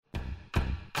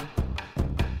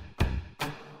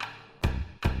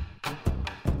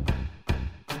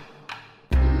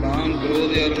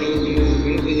ਹਜ਼ਾਰ ਲੋਕ ਨੂੰ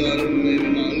ਗੁਣ ਸਜਾਰਨ ਮੇਰੇ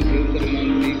ਨਾਲ ਫਿਰ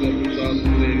ਮਨ ਦੀ ਗੁਰ ਪ੍ਰਸਾਦ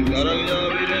ਦੇ ਕਰ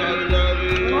ਜਾਵੇ ਨਾਲ ਜਾਵੇ।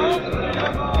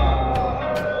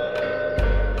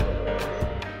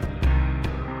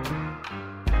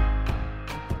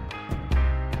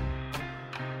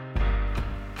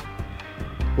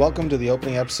 Welcome to the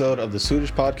opening episode of the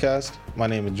Sudish podcast. My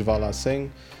name is Jvala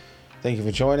Singh. Thank you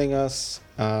for joining us.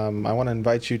 I want to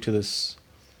invite you to this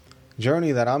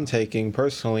journey that I'm taking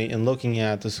personally in looking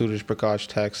at the Sudish Prakash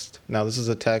text. Now, this is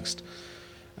a text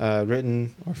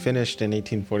written or finished in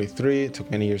 1843. It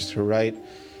took many years to write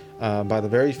by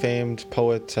the very famed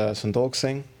poet Santokh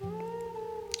Singh.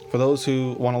 For those who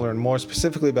want to learn more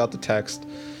specifically about the text,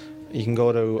 you can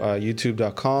go to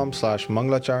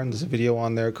youtube.com/Manglacharn. There's a video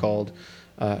on there called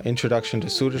Introduction to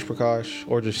Sudish Prakash,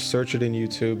 or just search it in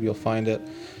YouTube, you'll find it.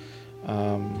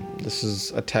 This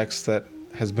is a text that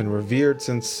has been revered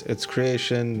since its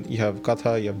creation. You have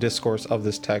Katha, you have discourse of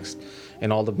this text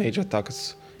in all the major takhts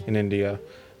in India.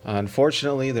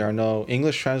 Unfortunately, there are no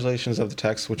English translations of the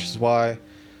text, which is why,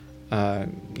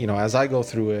 as I go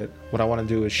through it, what I want to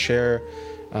do is share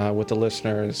with the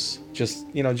listeners just,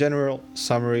 general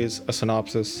summaries, a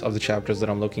synopsis of the chapters that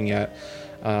I'm looking at,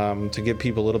 to give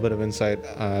people a little bit of insight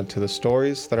to the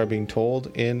stories that are being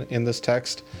told in this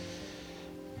text.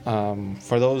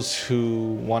 For those who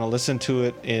want to listen to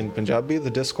it in Punjabi,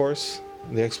 the discourse,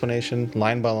 the explanation,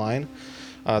 line by line,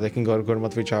 they can go to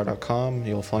gurmatvichar.com.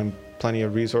 You'll find plenty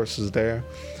of resources there.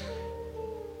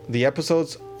 The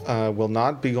episodes will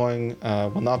not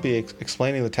be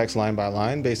explaining the text line by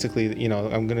line. Basically,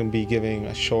 I'm going to be giving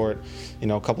a short,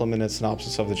 couple of minutes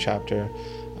synopsis of the chapter.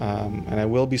 And I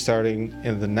will be starting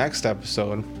in the next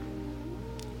episode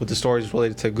with the stories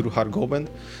related to Guru Har Gobind,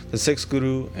 the sixth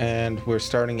Guru, and we're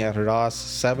starting at Ras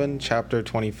 7, chapter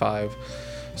 25.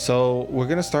 So we're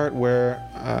going to start where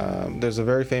there's a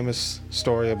very famous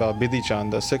story about Bidhi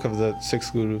Chand, the Sikh of the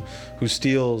sixth Guru, who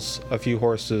steals a few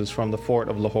horses from the fort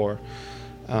of Lahore,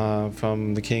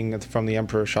 from the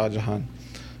Emperor Shah Jahan.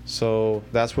 So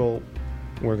that's where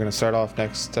we're going to start off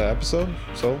next episode.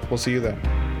 So we'll see you there.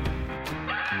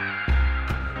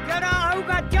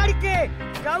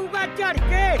 जाऊगा चढ़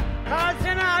के खाल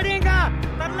से ना हारेगा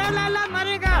तरला लाला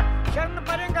मरेगा शर्म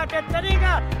परेगा ते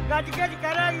तरेगा गज गज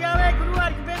करेगा